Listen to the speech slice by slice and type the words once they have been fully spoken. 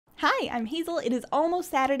Hi, I'm Hazel. It is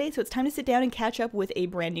almost Saturday, so it's time to sit down and catch up with a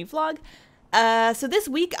brand new vlog. So this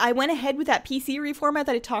week I went ahead with that PC reformat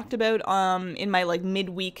that I talked about in my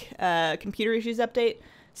midweek computer issues update.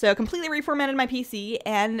 So completely reformatted my PC,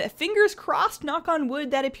 and fingers crossed, knock on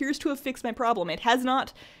wood, that appears to have fixed my problem. It has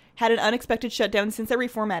not had an unexpected shutdown since I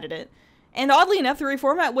reformatted it. And oddly enough, the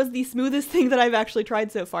reformat was the smoothest thing that I've actually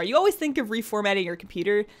tried so far. You always think of reformatting your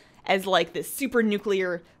computer as like this super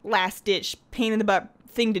nuclear, last-ditch, pain-in-the-butt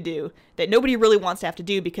thing to do that nobody really wants to have to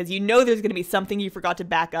do, because you know there's going to be something you forgot to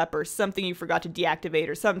back up or something you forgot to deactivate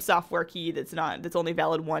or some software key that's only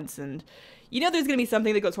valid once, and you know there's going to be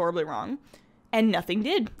something that goes horribly wrong. And nothing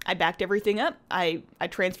did. I backed everything up. I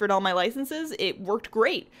transferred all my licenses. It worked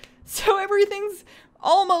great. So everything's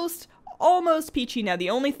almost peachy now. The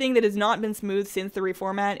only thing that has not been smooth since the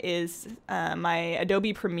reformat is my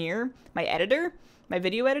Adobe Premiere, my editor, my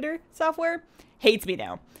video editor software, hates me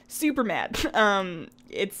now. Super mad.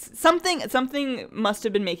 It's something must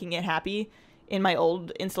have been making it happy in my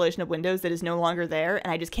old installation of Windows that is no longer there,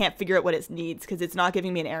 and I just can't figure out what it needs because it's not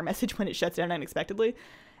giving me an error message when it shuts down unexpectedly.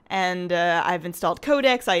 And I've installed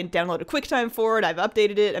codecs, I downloaded QuickTime for it, I've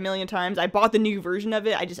updated it a million times, I bought the new version of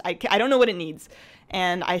it, I don't know what it needs.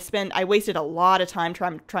 And I wasted a lot of time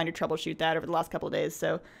trying to troubleshoot that over the last couple of days,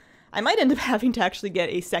 so I might end up having to actually get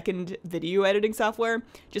a second video editing software,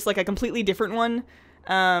 just like a completely different one,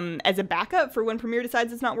 as a backup for when Premiere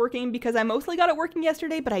decides it's not working, because I mostly got it working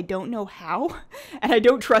yesterday, but I don't know how, and I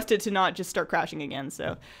don't trust it to not just start crashing again,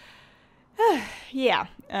 so yeah.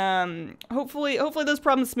 Hopefully those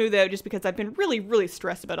problems smooth out, just because I've been really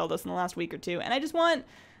stressed about all this in the last week or two, and I just want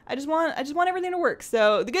everything to work.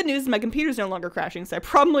 So the good news is my computer's no longer crashing, so I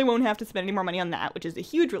probably won't have to spend any more money on that, which is a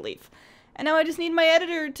huge relief. And now I just need my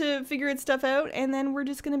editor to figure its stuff out, and then we're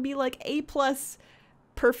just gonna be like A+,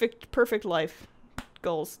 perfect life.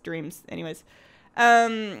 Goals, dreams, anyways.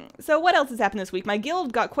 So what else has happened this week? My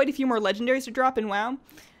guild got quite a few more legendaries to drop in WoW.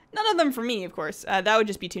 None of them for me, of course. That would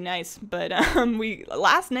just be too nice. But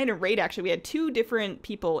last night in raid, actually, we had 2 different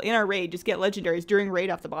people in our raid just get legendaries during raid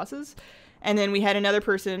off the bosses. And then we had another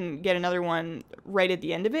person get another one right at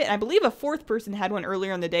the end of it. And I believe a 4th person had one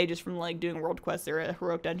earlier in the day just from doing world quests or a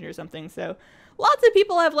heroic dungeon or something. So lots of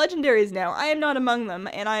people have legendaries now. I am not among them,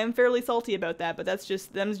 and I am fairly salty about that. But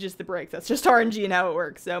them's just the break. That's just RNG and how it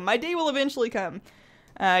works. So my day will eventually come.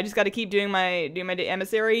 I just got to keep doing my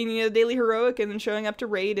emissary, daily heroic, and then showing up to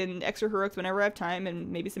raid and extra heroics whenever I have time,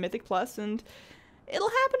 and maybe some Mythic Plus, and it'll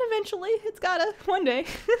happen eventually. It's gotta, one day.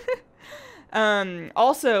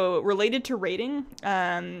 Also, related to raiding,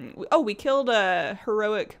 we killed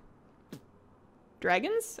heroic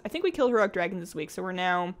dragons? I think we killed heroic dragons this week, so we're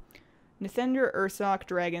now Nithender, Ursoc,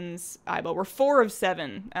 dragons, Eyeball. We're 4 of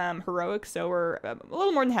 7 heroic, so we're a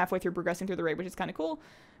little more than halfway through progressing through the raid, which is kind of cool.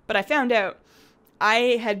 But I found out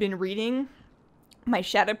I had been reading my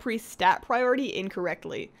Shadow Priest stat priority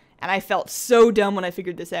incorrectly, and I felt so dumb when I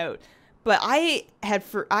figured this out. But I had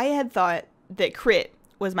thought that crit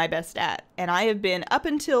was my best stat, and I have been, up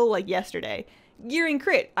until yesterday, gearing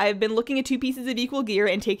crit. I have been looking at 2 pieces of equal gear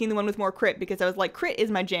and taking the one with more crit, because I was like, crit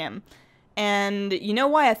is my jam. And you know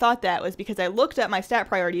why I thought that was because I looked up my stat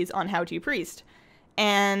priorities on How To Priest,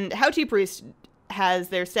 and How To Priest has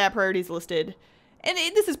their stat priorities listed. And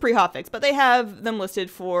this is pre-hotfix, but they have them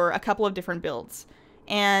listed for a couple of different builds.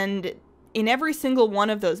 And in every single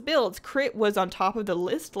one of those builds, crit was on top of the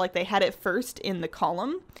list, like they had it first in the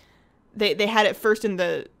column. They had it first at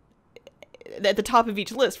the top of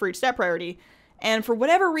each list for each stat priority. And for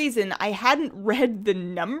whatever reason, I hadn't read the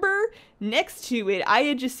number next to it. I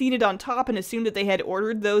had just seen it on top and assumed that they had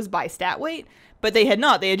ordered those by stat weight, but they had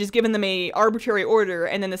not. They had just given them a arbitrary order,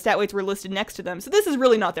 and then the stat weights were listed next to them. So this is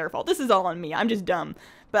really not their fault. This is all on me. I'm just dumb.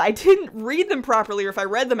 But I didn't read them properly, or if I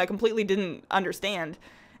read them, I completely didn't understand.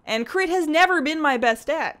 And crit has never been my best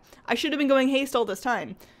stat. I should have been going haste all this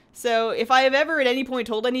time. So if I have ever at any point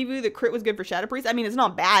told any of you that crit was good for Shadow Priest, I mean, it's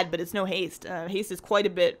not bad, but it's no haste. Haste is quite a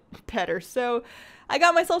bit better. So I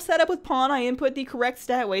got myself set up with Pawn. I input the correct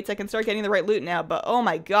stat weights. I can start getting the right loot now, but oh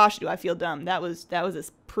my gosh, do I feel dumb. That was a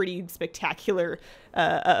pretty spectacular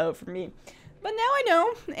uh-oh for me. But now I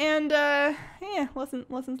know, and yeah,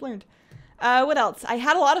 lessons learned. What else? I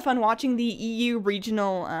had a lot of fun watching the EU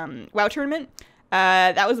regional WoW tournament.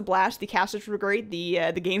 That was a blast. The casters were great.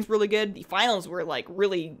 The games were really good. The finals were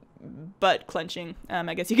really butt clenching,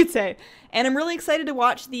 I guess you could say. And I'm really excited to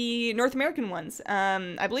watch the North American ones.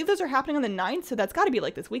 I believe those are happening on the 9th, so that's got to be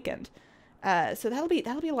this weekend. So that'll be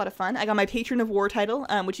a lot of fun. I got my Patron of War title,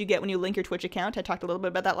 which you get when you link your Twitch account. I talked a little bit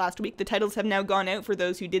about that last week. The titles have now gone out for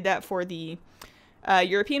those who did that for the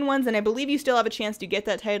European ones, and I believe you still have a chance to get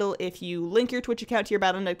that title if you link your Twitch account to your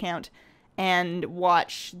Battle.net account and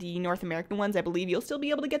watch the North American ones, I believe you'll still be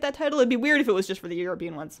able to get that title. It'd be weird if it was just for the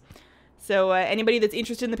European ones. So anybody that's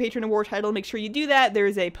interested in the Patron Award title, make sure you do that.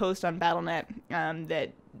 There's a post on Battle.net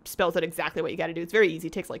that spells out exactly what you got to do. It's very easy.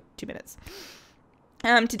 It takes like 2 minutes.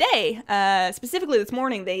 Today, specifically this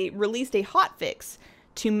morning, they released a hotfix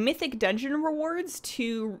to Mythic Dungeon rewards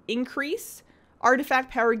to increase artifact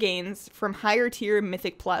power gains from higher tier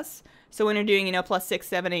Mythic Plus. So when you're doing, you know, plus 6,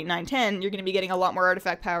 7, 8, 9, 10, you're going to be getting a lot more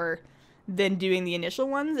artifact power than doing the initial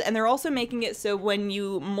ones. And they're also making it so when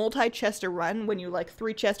you multi-chest a run, when you like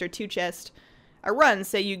 3-chest or 2-chest a run,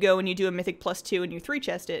 say you go and you do a Mythic Plus 2 and you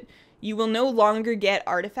 3-chest it, you will no longer get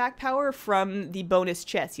artifact power from the bonus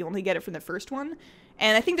chest. You only get it from the first one.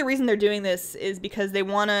 And I think the reason they're doing this is because they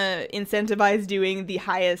want to incentivize doing the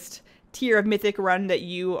highest tier of Mythic run that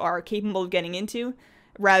you are capable of getting into,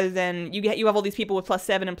 rather than you have all these people with plus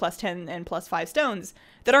 7 and plus 10 and plus 5 stones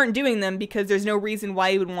that aren't doing them because there's no reason why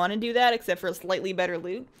you would want to do that except for a slightly better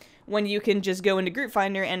loot, when you can just go into Group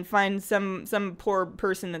Finder and find some poor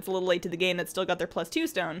person that's a little late to the game that's still got their plus 2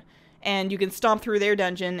 stone, and you can stomp through their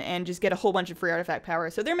dungeon and just get a whole bunch of free artifact power.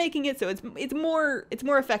 So they're making it so it's more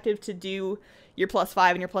effective to do your plus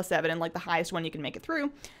 5 and your plus 7 and like the highest one you can make it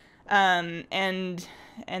through, and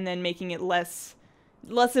then making it less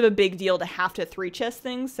of a big deal to have to 3-chest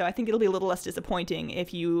things. So I think it'll be a little less disappointing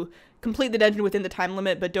if you complete the dungeon within the time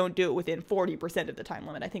limit but don't do it within 40% of the time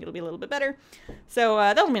limit. I think it'll be a little bit better. So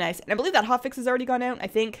that'll be nice. And I believe that hotfix has already gone out, I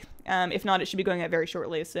think. If not, it should be going out very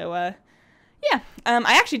shortly. So yeah,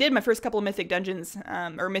 I actually did my first couple of Mythic Dungeons,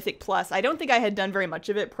 or Mythic Plus. I don't think I had done very much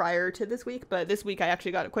of it prior to this week, but this week I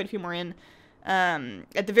actually got quite a few more in.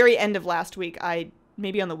 At the very end of last week,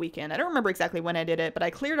 maybe on the weekend, I don't remember exactly when I did it, but I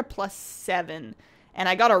cleared a plus 7, and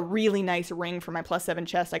I got a really nice ring for my plus 7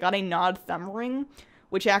 chest. I got a Nod Thumb ring,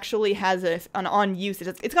 which actually has an on-use.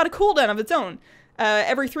 It's got a cooldown of its own.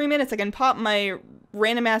 Every 3 minutes, I can pop my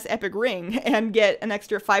random-ass epic ring and get an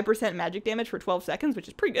extra 5% magic damage for 12 seconds, which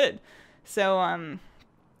is pretty good. So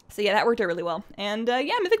yeah, that worked out really well. And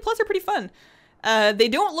yeah, Mythic Plus are pretty fun. They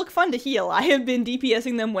don't look fun to heal. I have been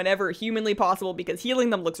DPSing them whenever humanly possible because healing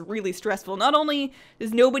them looks really stressful. Not only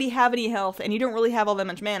does nobody have any health and you don't really have all that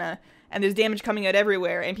much mana, and there's damage coming out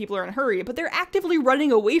everywhere and people are in a hurry, but they're actively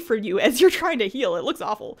running away from you as you're trying to heal. It looks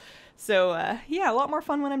awful. So yeah, a lot more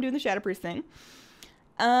fun when I'm doing the Shadowpriest thing.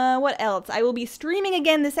 What else? I will be streaming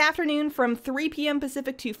again this afternoon from 3 p.m.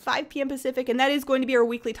 Pacific to 5 p.m. Pacific, and that is going to be our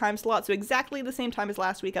weekly time slot, so exactly the same time as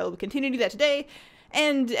last week. I will continue to do that today,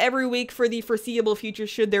 and every week for the foreseeable future,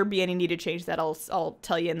 should there be any need to change that, I'll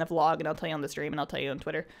tell you in the vlog, and I'll tell you on the stream, and I'll tell you on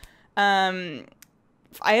Twitter.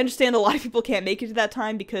 I understand a lot of people can't make it to that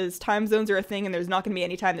time because time zones are a thing, and there's not going to be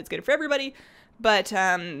any time that's good for everybody. But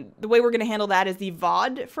the way we're going to handle that is the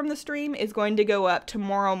VOD from the stream is going to go up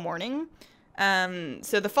tomorrow morning.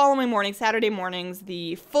 So the following morning, Saturday mornings,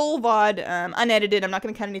 the full VOD, unedited, I'm not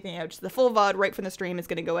going to cut anything out, just the full VOD right from the stream is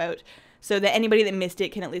going to go out so that anybody that missed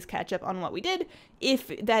it can at least catch up on what we did, if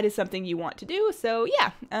that is something you want to do. So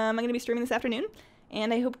yeah, I'm going to be streaming this afternoon,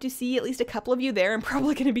 and I hope to see at least a couple of you there. I'm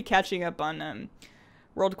probably going to be catching up on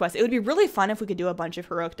World Quest. It would be really fun if we could do a bunch of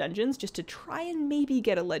heroic dungeons just to try and maybe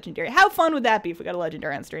get a legendary. How fun would that be if we got a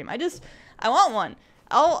legendary on stream? I want one.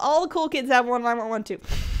 All the cool kids have one, and I want one too.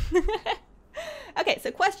 Okay,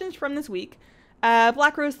 so questions from this week.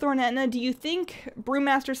 Black Rose Thornetna, do you think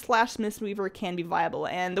Brewmaster / Smithsweaver can be viable?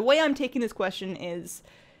 And the way I'm taking this question is,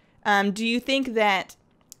 do you think that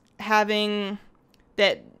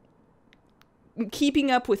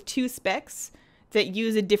keeping up with 2 specs that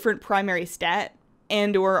use a different primary stat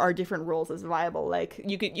and or are different roles is viable? Like,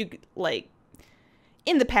 you could like,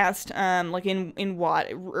 in the past, like in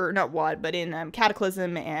WoD, or not WoD, but in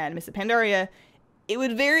Cataclysm and Mists of Pandaria, it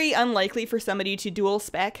would very unlikely for somebody to dual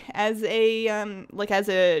spec as a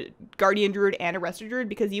Guardian Druid and a Resto Druid,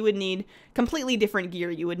 because you would need completely different gear.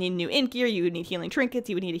 You would need new int gear, you would need healing trinkets,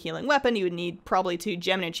 you would need a healing weapon, you would need probably to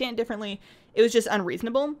gem and enchant differently. It was just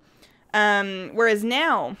unreasonable. Whereas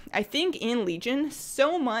now, I think in Legion,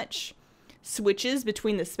 so much switches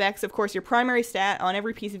between the specs. Of course, your primary stat on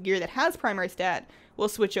every piece of gear that has primary stat will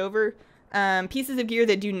switch over. Pieces of gear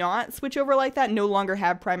that do not switch over like that no longer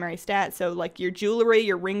have primary stats. So like your jewelry,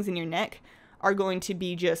 your rings, and your neck are going to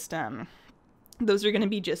be just, those are going to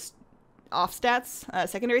be just off stats,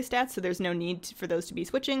 secondary stats. So there's no need for those to be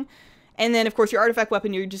switching. And then of course your artifact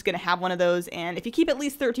weapon, you're just going to have one of those. And if you keep at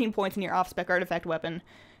least 13 points in your off spec artifact weapon,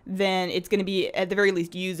 then it's going to be at the very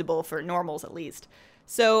least usable for normals at least.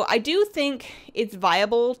 So I do think it's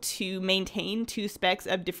viable to maintain 2 specs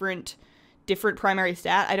of different primary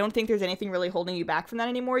stat. I don't think there's anything really holding you back from that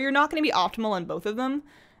anymore. You're not going to be optimal on both of them,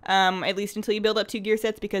 at least until you build up 2 gear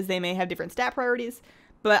sets, because they may have different stat priorities.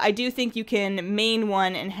 But I do think you can main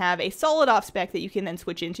one and have a solid off spec that you can then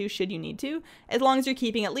switch into should you need to, as long as you're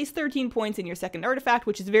keeping at least 13 points in your second artifact,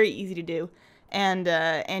 which is very easy to do. And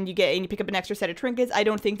you pick up an extra set of trinkets. I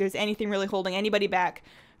don't think there's anything really holding anybody back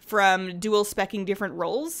from dual specking different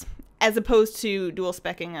roles, as opposed to dual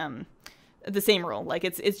specking the same role. Like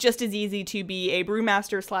it's just as easy to be a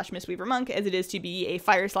brewmaster / mistweaver monk as it is to be a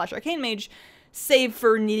fire / arcane mage, save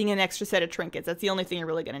for needing an extra set of trinkets. That's the only thing you're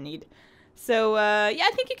really going to need. So, yeah,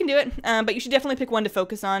 I think you can do it, but you should definitely pick one to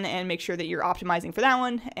focus on and make sure that you're optimizing for that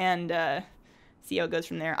one, and see how it goes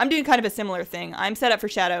from there. I'm doing kind of a similar thing. I'm set up for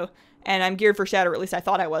Shadow, and I'm geared for Shadow, or at least I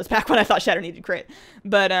thought I was back when I thought Shadow needed crit.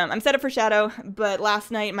 But I'm set up for Shadow, but last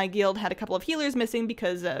night my guild had a couple of healers missing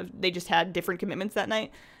because they just had different commitments that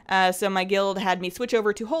night. So my guild had me switch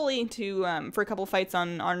over to Holy for a couple fights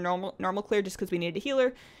on normal clear just because we needed a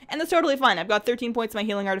healer. And that's totally fine. I've got 13 points in my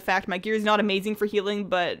healing artifact. My gear is not amazing for healing,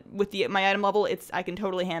 but with my item level, I can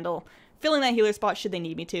totally handle filling that healer spot should they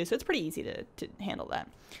need me to. So it's pretty easy to handle that.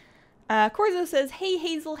 Corzo says, "Hey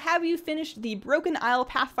Hazel, have you finished the Broken Isle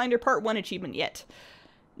Pathfinder Part 1 achievement yet?"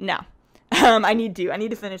 No. I need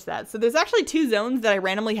to finish that. So there's actually 2 zones that I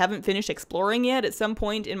randomly haven't finished exploring yet. At some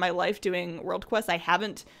point in my life doing world quests, I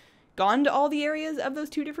haven't gone to all the areas of those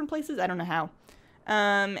 2 different places. I don't know how.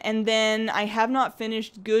 And then I have not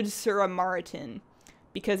finished Good Suramaritan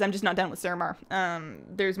because I'm just not done with Suramar.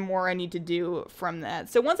 There's more I need to do from that.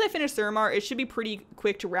 So once I finish Suramar, it should be pretty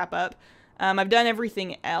quick to wrap up. I've done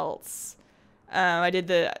everything else. I did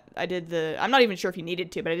the, I'm not even sure if you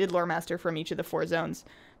needed to, but I did Lore Master from each of the 4 zones.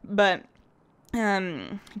 But,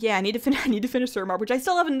 yeah, I need to finish Suramar, which I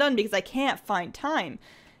still haven't done because I can't find time.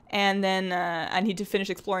 And then, I need to finish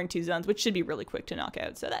exploring 2 zones, which should be really quick to knock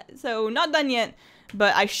out. So not done yet,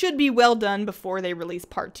 but I should be well done before they release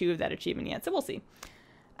part 2 of that achievement yet. So we'll see.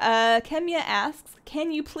 Kemya asks,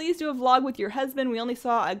 "Can you please do a vlog with your husband? We only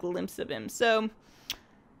saw a glimpse of him." So,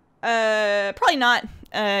 probably not.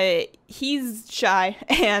 He's shy,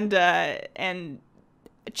 and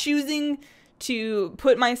choosing to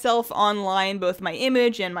put myself online, both my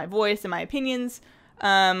image and my voice and my opinions,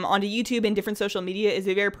 onto YouTube and different social media is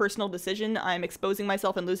a very personal decision. I'm exposing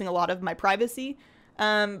myself and losing a lot of my privacy,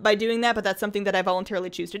 by doing that, but that's something that I voluntarily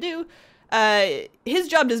choose to do. His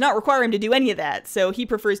job does not require him to do any of that, so he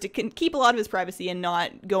prefers to keep a lot of his privacy and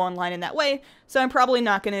not go online in that way, so I'm probably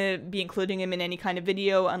not going to be including him in any kind of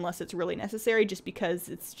video unless it's really necessary, just because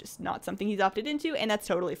it's just not something he's opted into, and that's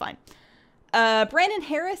totally fine. Brandon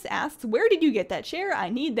Harris asks, "Where did you get that chair? I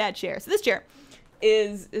need that chair." So this chair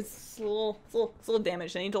is a little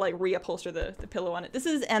damaged. I need to like reupholster the pillow on it. This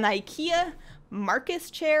is an IKEA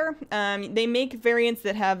Marcus chair. They make variants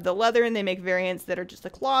that have the leather, and they make variants that are just the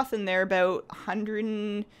cloth, and they're about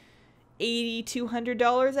 $180,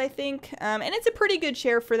 $200, I think. And it's a pretty good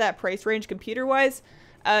chair for that price range computer-wise.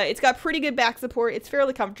 It's got pretty good back support. It's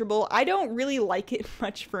fairly comfortable. I don't really like it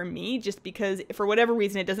much for me, just because for whatever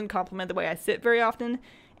reason it doesn't complement the way I sit very often,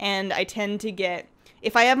 and I tend to get,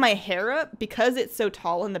 if I have my hair up, because it's so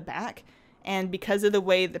tall in the back, and because of the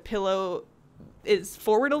way the pillow is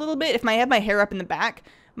forward a little bit, if I have my hair up in the back,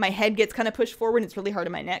 my head gets kind of pushed forward, and it's really hard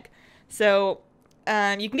on my neck. So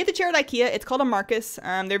you can get the chair at IKEA. It's called a Marcus.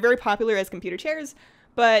 They're very popular as computer chairs,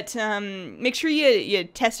 but make sure you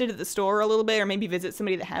test it at the store a little bit, or maybe visit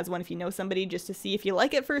somebody that has one if you know somebody, just to see if you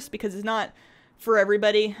like it first, because it's not for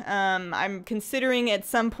everybody. I'm considering at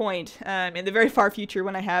some point in the very far future,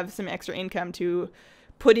 when I have some extra income to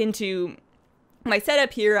put into my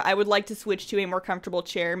setup here, I would like to switch to a more comfortable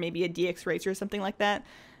chair, maybe a DX Racer or something like that.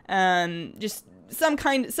 Just some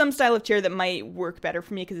style of chair that might work better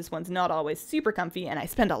for me, because this one's not always super comfy, and I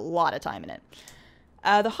spend a lot of time in it.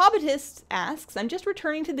 The Hobbitist asks, "I'm just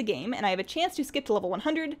returning to the game, and I have a chance to skip to level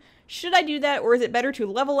 100. Should I do that, or is it better to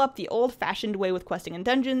level up the old-fashioned way with questing and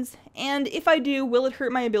dungeons? And if I do, will it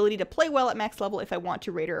hurt my ability to play well at max level if I want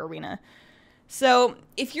to raid or arena?" So,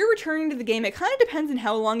 if you're returning to the game, it kind of depends on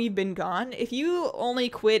how long you've been gone. If you only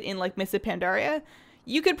quit in, like, Mists of Pandaria,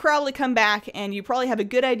 you could probably come back and you probably have a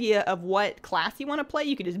good idea of what class you want to play.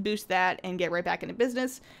 You could just boost that and get right back into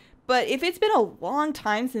business. But if it's been a long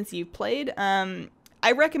time since you've played,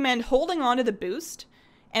 I recommend holding on to the boost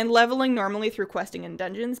and leveling normally through questing and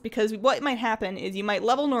dungeons, because what might happen is you might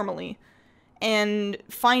level normally and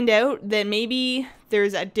find out that maybe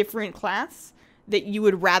there's a different class that you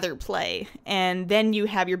would rather play, and then you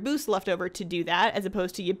have your boost left over to do that, as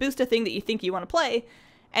opposed to you boost a thing that you think you want to play,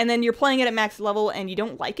 and then you're playing it at max level and you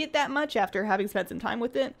don't like it that much after having spent some time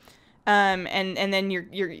with it, and then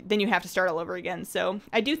you have to start all over again. So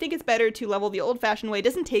I do think it's better to level the old-fashioned way. It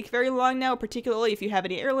doesn't take very long now, particularly if you have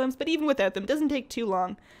any heirlooms, but even without them, it doesn't take too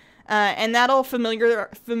long. And that'll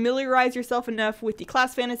familiarize yourself enough with the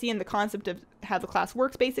class fantasy and the concept of how the class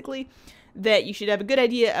works, basically, that you should have a good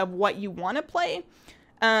idea of what you want to play.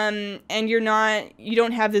 And you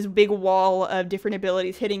don't have this big wall of different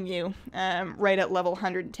abilities hitting you right at level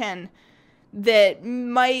 110 that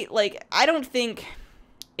might, like, I don't think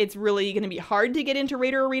it's really going to be hard to get into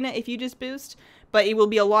Raider Arena if you just boost, but it will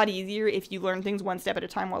be a lot easier if you learn things one step at a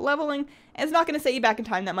time while leveling, and it's not going to set you back in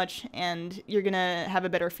time that much, and you're going to have a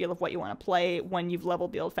better feel of what you want to play when you've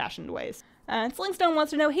leveled the old-fashioned ways. Slingstone wants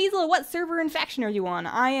to know, Hazel, what server and faction are you on?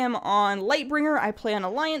 I am on Lightbringer. I play on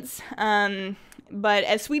Alliance, but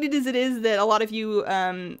as sweet as it is that a lot of you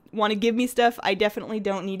want to give me stuff, I definitely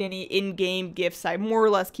don't need any in-game gifts. I more or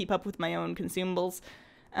less keep up with my own consumables.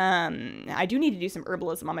 I do need to do some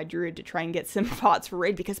herbalism on my druid to try and get some pots for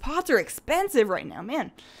raid, because pots are expensive right now,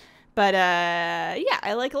 man. But, yeah,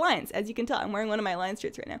 I like Alliance. As you can tell, I'm wearing one of my Alliance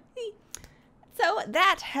shirts right now. So,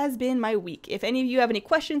 that has been my week. If any of you have any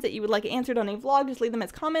questions that you would like answered on a vlog, just leave them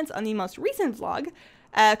as comments on the most recent vlog.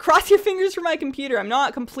 Cross your fingers for my computer. I'm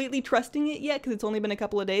not completely trusting it yet, because it's only been a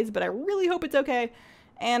couple of days, but I really hope it's okay.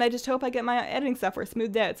 And I just hope I get my editing software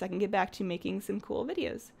smoothed out so I can get back to making some cool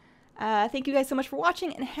videos. Thank you guys so much for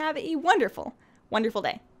watching, and have a wonderful, wonderful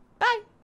day. Bye!